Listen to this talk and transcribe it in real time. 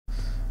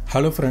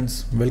Hello friends,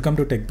 welcome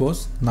to Tech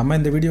Post. நம்ம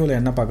இந்த வீடியோல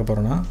என்ன பார்க்க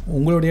போறோம்னா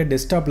உங்களுடைய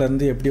டெஸ்க்டாப்ல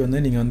இருந்து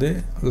எப்படி நீங்க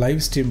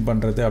லைவ் ஸ்ட்ரீம்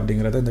பண்றது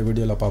அப்படிங்கறத இந்த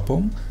வீடியோல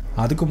பாப்போம்.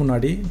 அதுக்கு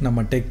முன்னாடி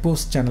நம்ம Tech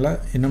Post சேனலை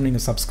இன்னும் நீங்க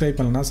Subscribe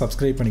பண்ணலனா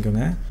Subscribe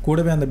பண்ணிக்கோங்க.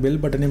 கூடவே அந்த பெல்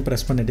பட்டனையும்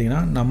பிரஸ்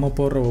பண்ணிட்டீங்கன்னா நம்ம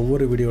போடுற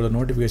ஒவ்வொரு வீடியோல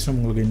நோட்டிஃபிகேஷன்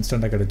உங்களுக்கு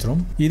இன்ஸ்டன்ட்டா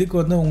கிடைச்சிரும்.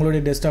 இதுக்கு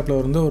உங்களுடைய டெஸ்க்டாப்ல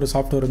இருந்து ஒரு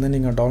சாஃப்ட்வேர்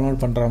நீங்க டவுன்லோட்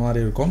பண்ற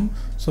மாதிரி இருக்கும்.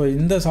 சோ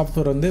இந்த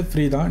சாஃப்ட்வேர்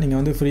ஃப்ரீ தான்.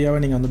 நீங்க ஃப்ரீயாவே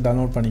நீங்க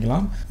டவுன்லோட்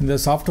பண்ணிக்கலாம். இந்த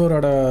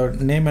சாஃப்ட்வேரோட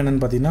நேம்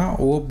என்னன்னு பாத்தீங்கன்னா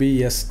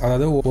OBS,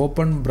 அதாவது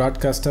ஓபன்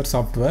பிராட்காஸ்டர்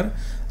சாஃப்ட்வேர்.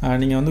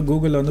 நீங்கள்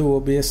கூகுளில்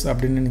OBS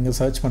அப்படின்னு நீங்கள்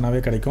சர்ச் பண்ணாவே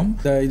கிடைக்கும்.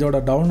 இதோட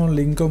டவுன்லோட்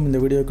லிங்க்கும் இந்த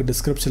வீடியோக்கு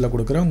டிஸ்கிரிப்ஷனில்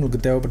கொடுக்குறேன். உங்களுக்கு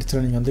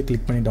தேவைப்பட்டுச்சுன்னா நீங்கள்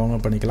கிளிக் பண்ணி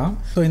டவுன்லோட் பண்ணிக்கலாம்.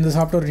 ஸோ இந்த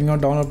சாஃப்ட்வேர் நீங்கள்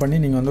டவுன்லோட் பண்ணி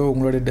நீங்கள்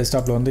உங்களுடைய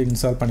டெஸ்க்டாப்பில்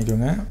இன்ஸ்டால்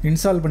பண்ணிக்கோங்க.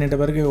 இன்ஸ்டால் பண்ணிட்ட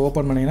பிறகு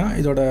ஓப்பன் பண்ணிங்கன்னா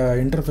இதோட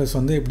இன்டர்ஃபேஸ்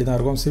இப்படி தான்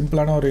இருக்கும்.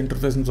 சிம்பிளான ஒரு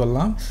இன்டர்ஃபேஸ்னு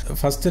சொல்லலாம்.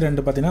 ஃபஸ்ட்டு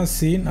ரெண்டு பார்த்தீங்கன்னா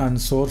சீன்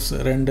அண்ட் சோர்ஸ்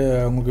ரெண்டு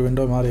உங்களுக்கு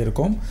விண்டோ மாதிரி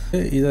இருக்கும்.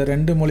 இதை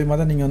ரெண்டு மூலியமாக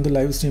தான் நீங்கள்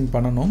லைவ் ஸ்ட்ரீம்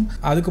பண்ணணும்.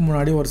 அதுக்கு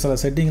முன்னாடி ஒரு சில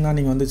செட்டிங்லாம்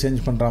நீங்கள்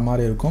சேஞ்ச் பண்ணுற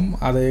மாதிரி இருக்கும்.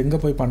 அதை எங்கே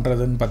போய்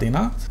பண்ணுறதுன்னு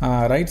பார்த்தீங்கன்னா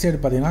ரைட் சைடு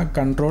பார்த்தீங்கன்னா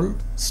control,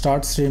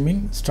 start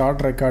streaming,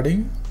 start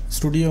recording,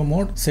 studio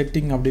mode,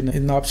 setting அப்படின்னு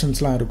இந்த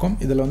ஆப்ஷன்ஸ்லாம் இருக்கும்.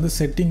 இதில்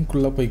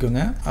செட்டிங்குள்ளே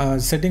போய்க்கோங்க.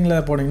 செட்டிங்கில்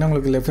போனீங்கன்னா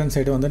உங்களுக்கு லெஃப்ட் ஹேண்ட்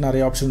சைடு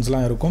நிறைய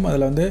ஆப்ஷன்ஸ்லாம் இருக்கும்.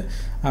 அதில்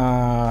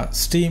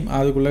ஸ்ட்ரீம்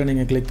அதுக்குள்ளே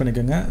நீங்கள் கிளிக்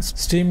பண்ணிக்கோங்க.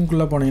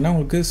 ஸ்ட்ரீமுக்குள்ளே போனீங்கன்னா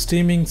உங்களுக்கு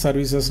ஸ்ட்ரீமிங்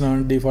சர்வீசஸ்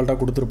டிஃபால்ட்டாக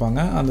கொடுத்துருப்பாங்க.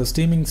 அந்த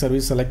ஸ்ட்ரீமிங்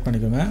சர்வீஸ் செலக்ட்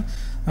பண்ணிக்கோங்க.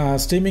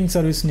 ஸ்ட்ரீமிங்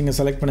சர்வீஸ் நீங்கள்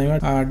செலக்ட்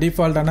பண்ணுவீங்க.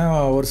 டிஃபால்ட்டான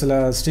ஒரு சில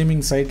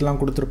ஸ்ட்ரீமிங் சைட்லாம்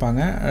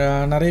கொடுத்துருப்பாங்க.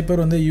 நிறைய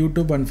பேர்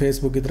யூடியூப் அண்ட்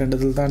ஃபேஸ்புக் இது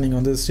ரெண்டுத்தில் தான்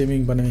நீங்கள்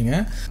ஸ்ட்ரீமிங் பண்ணுவீங்க.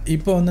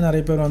 இப்போ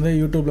நிறைய பேர்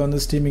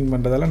யூடியூப்பில் ஸ்ட்ரீமிங்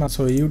பண்ணுறதால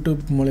நான்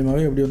யூடியூப்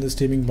மூலியமாகவே எப்படி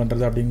ஸ்ட்ரீமிங்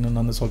பண்ணுறது அப்படின்னு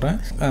நான் சொல்கிறேன்.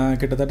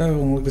 கிட்டத்தட்ட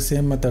உங்களுக்கு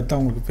சேம் மெத்தட்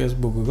தான் உங்களுக்கு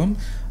ஃபேஸ்புக்குக்கும்.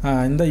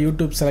 இந்த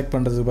யூடியூப் செலக்ட்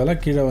பண்ணுறதுக்கு பதிலாக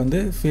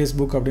கீழே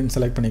ஃபேஸ்புக் அப்படின்னு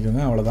செலக்ட்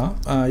பண்ணிக்கோங்க. அவ்வளோதான்.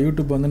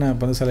 யூடியூப் நான்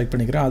இப்போ செலக்ட்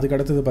பண்ணிக்கிறேன். அதுக்கு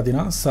அடுத்தது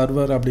பார்த்தீங்கன்னா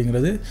சர்வர்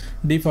அப்படிங்கிறது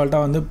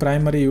டிஃபால்ட்டாக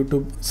பிரைமரி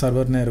யூடியூப்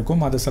சர்வர்னு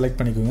இருக்கும். அதை செலக்ட்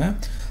பண்ணிக்கோங்க.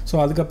 ஸோ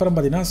அதுக்கப்புறம்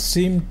பார்த்தீங்கன்னா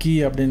ஸ்ட்ரீம் கீ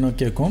அப்படின்னு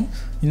கேட்கும்.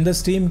 இந்த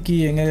ஸ்ட்ரீம் கீ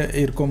எங்கே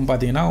இருக்கும்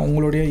பார்த்தீங்கன்னா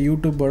உங்களுடைய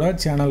யூடியூபோட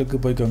சேனலுக்கு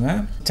போய்க்கோங்க.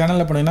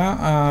 சேனலில் போனீங்கன்னா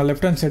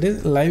left hand side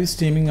live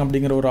streaming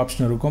அப்படிங்கிற ஒரு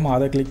ஆப்ஷன் இருக்கும்.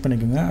 அதை கிளிக்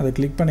பண்ணிக்கோங்க. அதை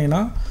கிளிக்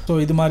பண்ணிங்கன்னா ஸோ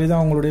இது மாதிரி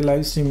தான் உங்களுடைய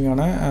லைவ்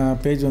ஸ்ட்ரீமிங்கான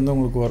பேஜ்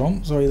உங்களுக்கு வரும்.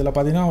 ஸோ இதில்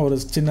பார்த்தீங்கன்னா ஒரு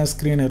சின்ன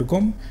ஸ்க்ரீன்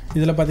இருக்கும்.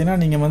 இதில்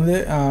பார்த்தீங்கன்னா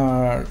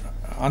நீங்கள்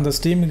அந்த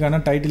ஸ்ட்ரீமுக்கான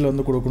டைட்டில்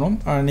கொடுக்கணும்.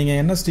 நீங்கள்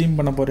என்ன ஸ்ட்ரீம்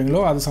பண்ண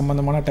போகிறீங்களோ அது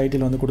சம்மந்தமான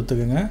டைட்டில்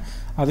கொடுத்துக்குங்க.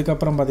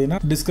 அதுக்கப்புறம் பார்த்தீங்கன்னா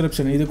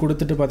டிஸ்கிரிப்ஷன் இது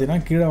கொடுத்துட்டு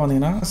பார்த்தீங்கன்னா கீழே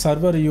வந்தீங்கன்னா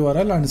server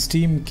URL and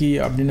stream key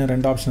அப்படின்னு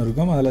ரெண்டு ஆப்ஷன்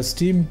இருக்கும். அதில்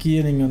ஸ்ட்ரீம்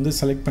கீயை நீங்கள்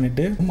செலக்ட்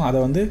பண்ணிவிட்டு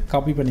அதை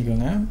காப்பி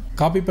பண்ணிக்கோங்க.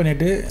 காப்பி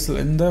பண்ணிவிட்டு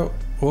இந்த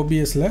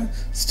OBSல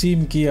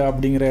ஸ்ட்ரீம் கீ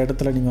அப்படிங்கிற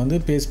இடத்துல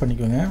நீங்கள் பேஸ்ட்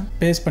பண்ணிக்கோங்க.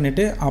 பேஸ்ட்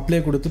பண்ணிவிட்டு அப்ளை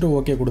கொடுத்துட்டு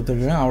ஓகே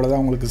கொடுத்துருங்க.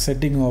 அவ்வளோதான், உங்களுக்கு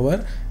செட்டிங்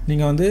ஓவர்.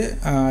 நீங்கள்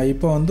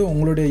இப்போ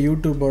உங்களுடைய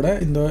யூடியூபோட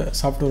இந்த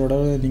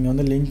சாஃப்ட்வேரோட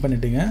நீங்கள் லிங்க்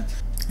பண்ணிட்டீங்க.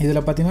 இதில்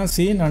பார்த்தீங்கன்னா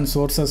சீன் அண்ட்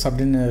சோர்சஸ்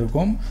அப்படின்னு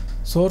இருக்கும்.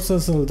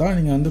 சோர்சஸில் தான்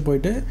நீங்கள்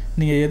போயிட்டு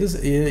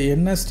நீங்கள்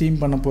என்ன ஸ்ட்ரீம்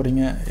பண்ண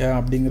போகிறீங்க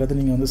அப்படிங்கிறத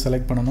நீங்கள்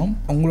செலக்ட் பண்ணணும்.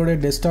 உங்களுடைய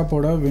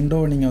டெஸ்க்டாப்போட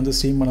விண்டோவை நீங்கள்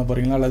ஸ்ட்ரீம் பண்ண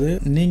போகிறீங்களா அல்லது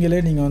நீங்களே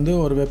நீங்கள்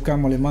ஒரு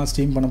வெப்கேம் மூலிமா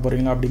ஸ்ட்ரீம் பண்ண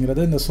போகிறீங்களா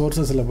அப்படிங்கிறத இந்த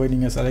சோர்சஸில் போய்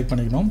நீங்கள் செலக்ட்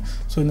பண்ணிக்கணும்.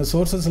 ஸோ இந்த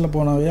சோர்சஸில்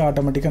போனாவே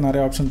ஆட்டோமேட்டிக்காக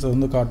நிறைய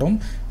ஆப்ஷன்ஸ் காட்டும்.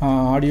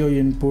 Audio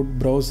input,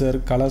 browser,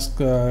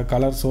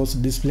 colour source,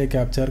 display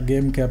capture,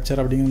 game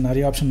capture அப்படிங்கிற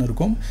நிறைய ஆப்ஷன்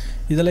இருக்கும்.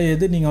 இதில்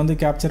எது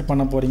நீங்கள் கேப்சர்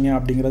பண்ண போகிறீங்க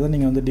அப்படிங்கிறத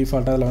நீங்கள்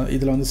டிஃபால்ட்டாக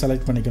இதில்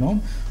செலக்ட் பண்ணிக்கணும்.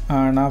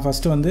 நான்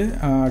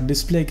ஃபஸ்ட்டு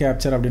டிஸ்பிளே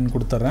கேப்சர் அப்படின்னு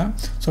கொடுத்துட்றேன்.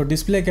 ஸோ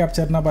டிஸ்பிளே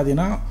கேப்சர்னால்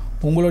பார்த்தீங்கன்னா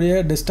உங்களுடைய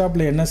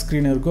டெஸ்க்டாப்பில் என்ன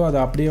ஸ்க்ரீன் இருக்கோ அது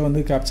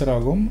அப்படியே கேப்சர்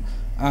ஆகும்.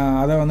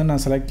 அதை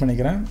நான் செலக்ட்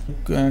பண்ணிக்கிறேன்.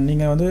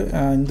 நீங்கள்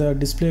இந்த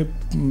டிஸ்பிளே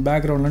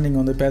பேக்ரவுண்டில்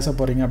நீங்கள் பேச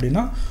போகிறீங்க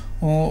அப்படின்னா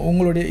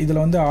உங்களுடைய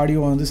இதில்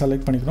ஆடியோ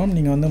செலக்ட் பண்ணிக்கணும்.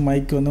 நீங்கள்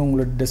மைக்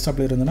உங்களோட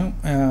டெஸ்க்டாப்பில் இருந்ததுன்னா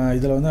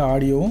இதில்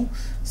ஆடியோவும்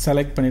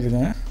செலக்ட்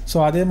பண்ணிடுங்க. ஸோ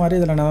அதே மாதிரி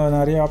இதில்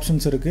நிறைய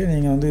ஆப்ஷன்ஸ் இருக்குது.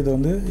 நீங்கள்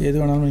இதை எது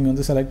வேணாலும்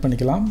நீங்கள் செலக்ட்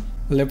பண்ணிக்கலாம்.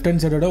 லெஃப்ட்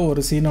ஹேண்ட் சைடோட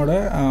ஒரு சீனோட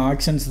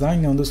ஆக்ஷன்ஸ் தான்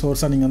இங்கே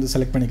சோர்ஸாக நீங்கள்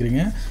செலக்ட்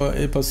பண்ணிக்கிறீங்க.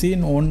 இப்போ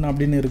சீன் 1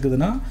 அப்படின்னு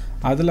இருக்குதுன்னா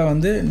அதில்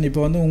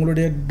இப்போ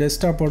உங்களுடைய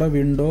டெஸ்க்டாப்போட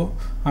விண்டோ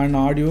அண்ட்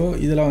ஆடியோ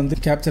இதில்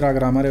கேப்சர்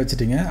ஆகிற மாதிரி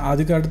வச்சுட்டிங்க.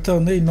 அதுக்கு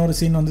அடுத்து இன்னொரு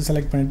சீன்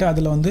செலக்ட் பண்ணிவிட்டு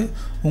அதில்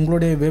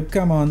உங்களுடைய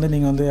வெப்கேமை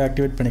நீங்கள்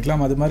ஆக்டிவேட்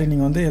பண்ணிக்கலாம். அது மாதிரி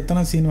நீங்கள்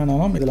எத்தனை சீன்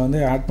வேணாலும்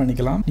இதில் ஆட்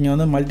பண்ணிக்கலாம்.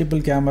 நீங்கள்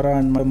multiple camera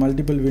and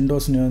multiple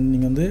Windows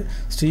நீங்கள்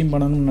ஸ்ட்ரீம்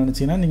பண்ணணும்னு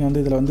நினச்சிங்கன்னா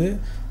நீங்கள் இதில்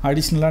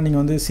அடிஷ்னலாக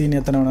நீங்கள் சீன்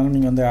எத்தனை வேணாலும்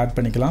நீங்கள் ஆட்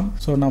பண்ணிக்கலாம்.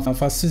 ஸோ நான்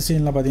ஃபஸ்ட்டு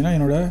சீனில் பார்த்தீங்கன்னா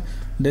என்னோட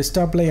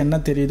டெஸ்க்டாப்பில் என்ன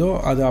தெரியுதோ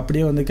அது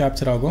அப்படியே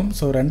கேப்சர் ஆகும்.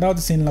 ஸோ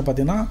ரெண்டாவது சீனில்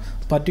பார்த்தீங்கன்னா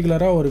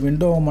பர்டிகுலராக ஒரு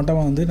விண்டோவை மட்டும்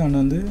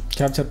நான்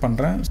கேப்சர்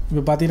பண்ணுறேன்.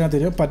 இப்போ பார்த்தீங்கன்னா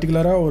தெரியும்,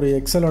 பர்டிகுலராக ஒரு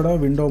எக்ஸலோட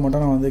விண்டோவை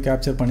மட்டும் நான்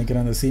கேப்சர்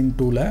பண்ணிக்கிறேன் அந்த சீன்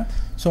 2ல்.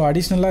 ஸோ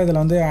அடிஷ்னலாக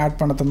இதில் ஆட்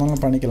பண்ண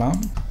பண்ணிக்கலாம்.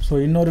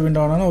 ஸோ இன்னொரு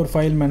விண்டோனாலும் ஒரு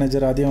ஃபைல்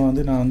மேனேஜர்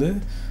அதையும் நான்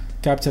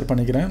கேப்சர்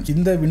பண்ணிக்கிறேன்.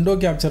 இந்த விண்டோ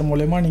கேப்சர்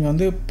மூலமா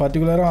நீங்கள்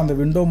பர்டிகுலராக அந்த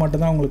விண்டோ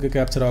மட்டும் தான் உங்களுக்கு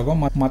கேப்சர்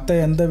ஆகும். மற்ற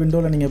எந்த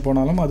விண்டோவில் நீங்கள்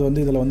போனாலும்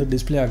அது இதில்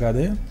டிஸ்பிளே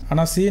ஆகாது.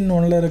 ஆனால் சீன்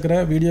 1ல் இருக்கிற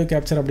வீடியோ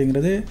கேப்சர்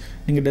அப்படிங்கிறது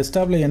நீங்கள்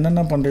டெஸ்க்டாப்பில்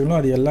என்னென்ன பண்ணுறீங்களோ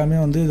அது எல்லாமே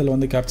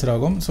இதில் கேப்சர்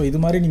ஆகும். ஸோ இது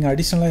மாதிரி நீங்கள்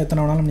அடிஷ்னலாக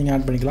எத்தனை வேணாலும் நீங்கள்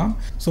ஆட் பண்ணிக்கலாம்.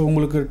 ஸோ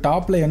உங்களுக்கு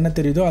டாப்பில் என்ன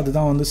தெரியுதோ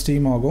அதுதான்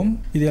ஸ்ட்ரீம் ஆகும்.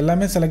 இது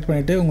எல்லாமே செலக்ட்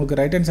பண்ணிவிட்டு உங்களுக்கு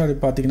ரைட் ஹேண்ட் சைடு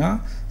பார்த்தீங்கன்னா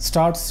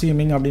ஸ்டார்ட்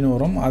ஸ்ட்ரீமிங் அப்படின்னு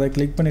வரும். அதை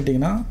கிளிக்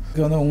பண்ணிட்டீங்கன்னா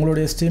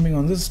உங்களுடைய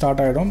ஸ்ட்ரீமிங்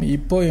ஸ்டார்ட் ஆகிடும்.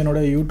 இப்போ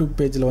என்னோட யூடியூப்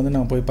பேஜில்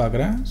நான் போய்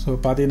பார்க்குறேன். ஸோ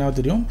பார்த்தீங்கன்னா பார்த்தீங்கன்னா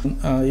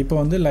தெரியும் இப்போ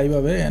வந்து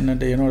லைவாகவே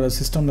என்னோட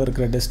சிஸ்டமில்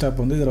இருக்கிற டெஸ்க்டாப்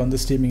வந்து இதில் வந்து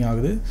ஸ்ட்ரீமிங்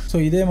ஆகுது. ஸோ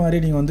இதே மாதிரி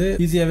நீங்கள் வந்து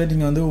ஈஸியாகவே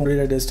நீங்கள் வந்து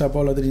உங்களுடைய டெஸ்க்டாப்போ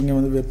அல்லது நீங்கள்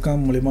வந்து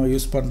வெப்காம் மூலிமா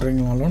யூஸ்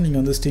பண்ணுறீங்கனாலும்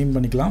நீங்கள் வந்து ஸ்ட்ரீம்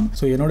பண்ணிக்கலாம்.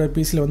 ஸோ என்னோட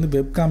பிசியில் வந்து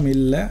வெப்காம்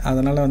இல்லை,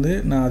 அதனால் வந்து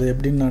நான் அது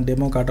எப்படின்னு நான்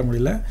டெமோ காட்ட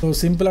முடியல. ஸோ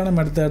சிம்பிளான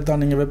மெத்தட்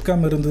தான். நீங்கள்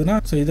வெப்காம் இருந்ததுன்னா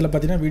ஸோ இதில்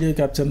பார்த்தீங்கன்னா வீடியோ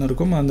கேப்சர்னு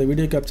இருக்கும். அந்த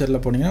வீடியோ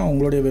கேப்சரில் போனீங்கன்னா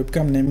உங்களுடைய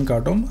வெப்காம் நேம்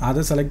காட்டும்.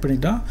 அதை செலக்ட்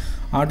பண்ணிட்டா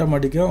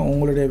ஆட்டோமேட்டிக்காக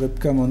உங்களுடைய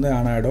வெப்காம் வந்து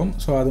ஆன் ஆகிடும்.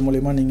 ஸோ அது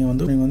மூலிமா நீங்கள்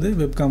வந்து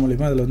வெப்காம்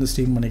மூலிமா அதில் வந்து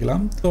ஸ்ட்ரீம்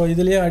பண்ணிக்கலாம். ஸோ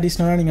இதுலேயே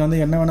அடிஷ்னலாக நீங்கள்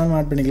வந்து என்ன வேணாலும்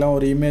ஆட் பண்ணிக்கலாம்.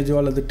 ஒரு இமேஜோ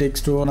அல்லது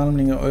டெக்ஸ்ட்டோ வேணாலும்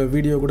நீங்கள்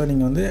வீடியோ கூட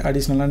நீங்கள் வந்து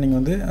அடிஷ்னலாக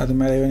நீங்கள் வந்து அது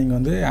மேலேயே நீங்கள்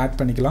வந்து ஆட்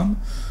பண்ணிக்கலாம்.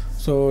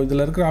 ஸோ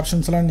இதில் இருக்கிற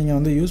ஆப்ஷன்ஸ்லாம் நீங்கள்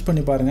வந்து யூஸ்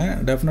பண்ணி பாருங்கள்.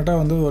 டெஃபினட்டாக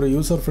வந்து ஒரு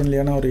யூசர்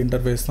ஃப்ரெண்ட்லியான ஒரு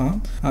இன்டர்ஃபேஸ் தான்.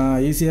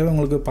 ஈஸியாகவே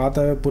உங்களுக்கு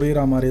பார்த்தாவே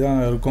புரிகிற மாதிரி தான்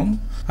இருக்கும்.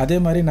 அதே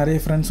மாதிரி நிறைய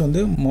ஃப்ரெண்ட்ஸ்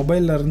வந்து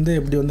மொபைல்லேருந்து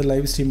எப்படி வந்து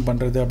லைவ் ஸ்ட்ரீம்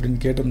பண்ணுறது அப்படின்னு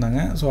கேட்டிருந்தாங்க.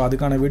 ஸோ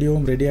அதுக்கான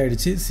வீடியோவும் ரெடி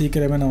ஆகிடுச்சு.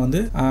 சீக்கிரமே நான்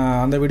வந்து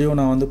அந்த வீடியோ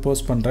நான் வந்து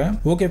போஸ்ட் பண்ணுறேன்.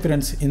 ஓகே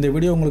ஃப்ரெண்ட்ஸ், இந்த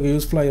வீடியோ உங்களுக்கு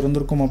யூஸ்ஃபுல்லாக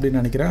இருந்திருக்கும்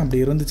அப்படின்னு நினைக்கிறேன்.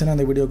 அப்படி இருந்துச்சுன்னா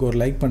அந்த வீடியோக்கு ஒரு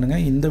லைக்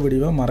பண்ணுங்கள். இந்த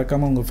வீடியோவை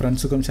மறக்காமல் உங்கள்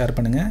ஃப்ரெண்ட்ஸுக்கும் ஷேர்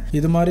பண்ணுங்கள்.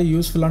 இது மாதிரி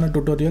யூஸ்ஃபுல்லான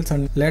டுட்டோரியல்ஸ்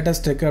அண்ட்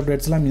லேட்டஸ்ட் டெக்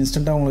அப்டேட்ஸ்லாம்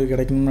இன்ஸ்டண்ட்டாக உங்களுக்கு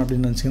கிடைக்கணும்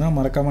அப்படின்னு நினச்சிங்கன்னா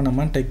மறக்காமல்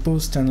நம்ம டெக்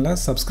போஸ்ட் சேனலை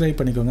சப்ஸ்கிரைப்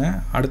பண்ணிக்கோங்க.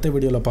 அடுத்த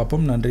வீடியோவில்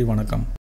பார்ப்போம். நன்றி, வணக்கம்.